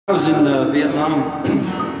I was in Vietnam,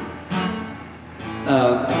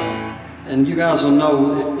 and you guys will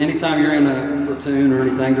know, anytime you're in a platoon or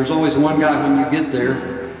anything, there's always one guy when you get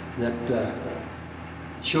there that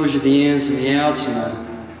shows you the ins and the outs and the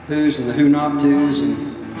who's and the who not to's, and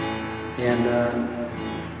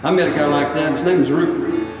I met a guy like that. His name was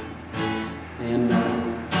Rupert, and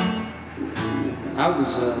I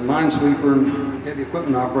was a minesweeper and heavy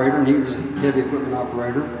equipment operator, and he was a heavy equipment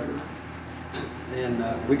operator. And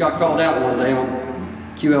we got called out one day on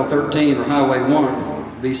QL-13 or Highway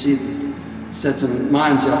 1. BC set some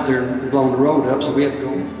mines out there and blown the road up, so we had to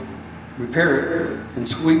go repair it and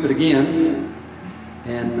sweep it again.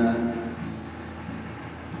 And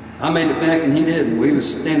I made it back and he didn't. We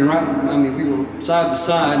was standing right, I mean, we were side by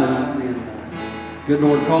side, and good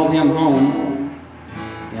Lord called him home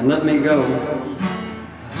and let me go.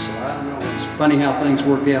 So I don't know, it's funny how things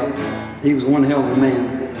work out. He was one hell of a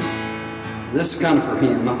man. This is kind of for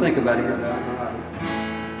him. I think about it every time I write it.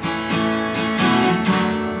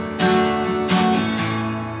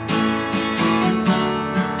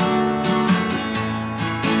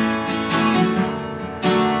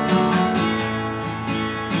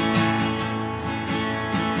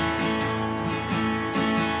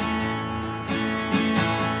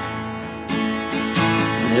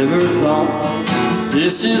 Never thought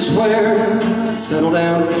this is where I'd settle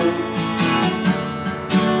down.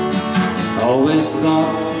 Always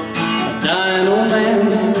thought I'd die an old man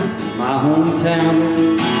in my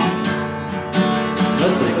hometown,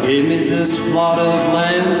 but they gave me this plot of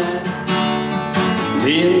land,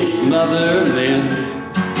 me and some other men,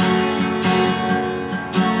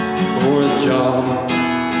 for a job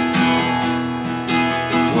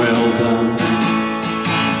well done.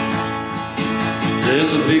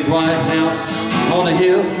 There's a big white house on a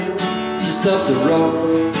hill just up the road.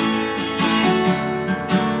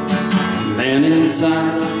 Man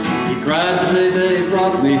inside, he cried the day they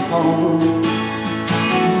brought me home.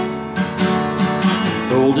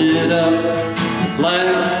 Folded up the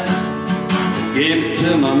flag, gave it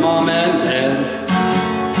to my mom and dad.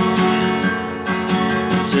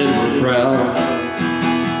 Said we're proud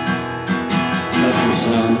of your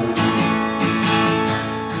son.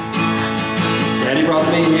 Daddy brought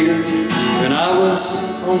me here when I was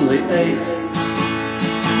only 8.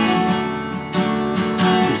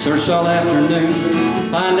 Searched all afternoon to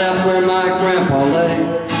find out where my grandpa lay.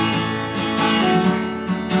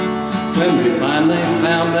 When we finally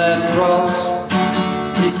found that cross,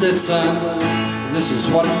 he said, son, this is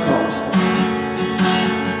what it costs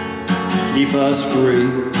to keep us free.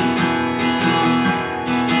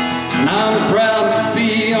 And I'm proud to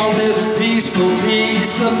be on this peaceful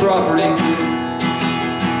piece of property.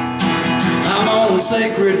 I'm on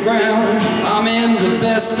sacred ground, I'm in the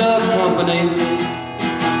best of company.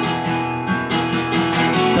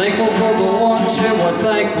 Thankful for the ones who are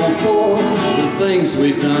thankful for the things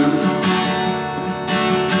we've done.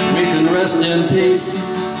 We can rest in peace.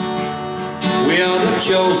 We are the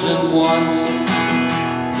chosen ones,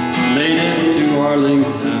 made it to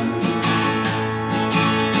Arlington.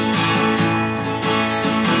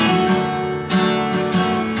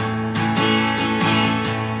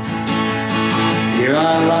 Here I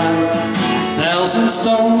lie, 1,000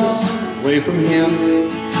 stones away from him.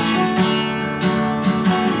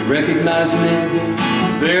 Recognized me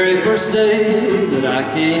the very first day that I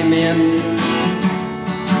came in.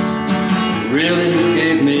 It really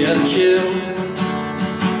gave me a chill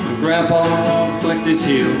when Grandpa flicked his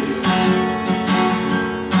heel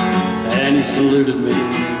and he saluted me.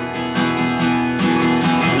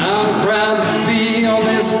 And I'm proud to be on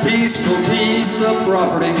this peaceful piece of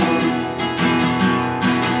property.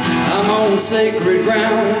 I'm on sacred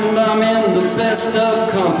ground, I'm in the best of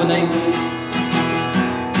company.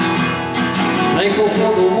 Thankful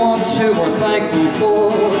for the ones who are thankful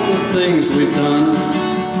for the things we've done.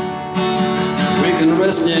 We can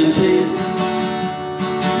rest in peace.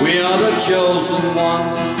 We are the chosen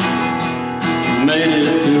ones, made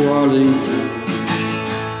it to Arlington.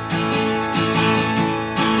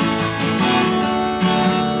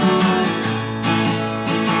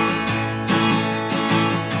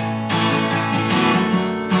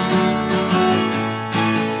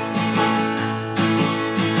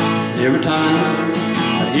 Every time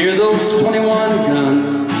I hear those 21 guns,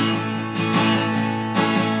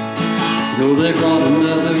 know they brought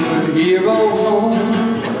another hero home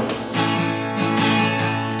to us.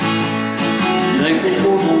 Thankful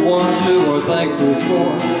for the ones who are thankful for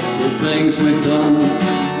the things we've done.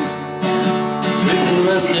 We can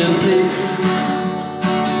rest in peace.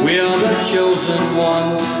 We are the chosen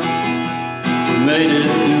ones who made it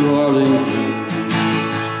to Arlington.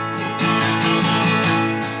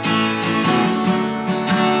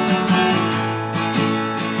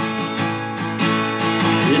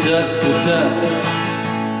 dust to dust.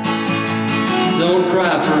 Don't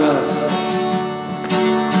cry for us.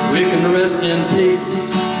 We can rest in peace.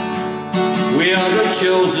 We are the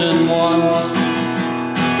chosen ones.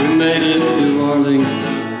 We made it to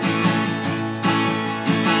Arlington.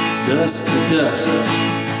 Dust to dust.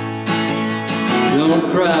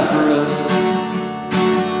 Don't cry for us.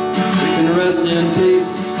 We can rest in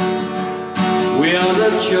peace. We are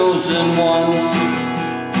the chosen ones.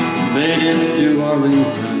 Made it to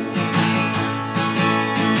Arlington.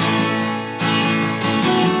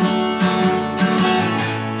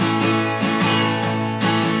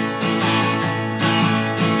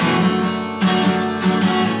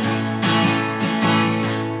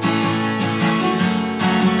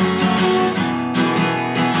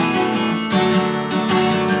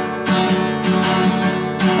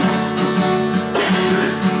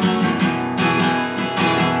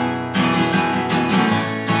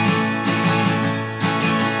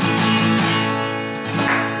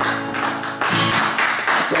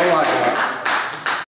 That's all I got.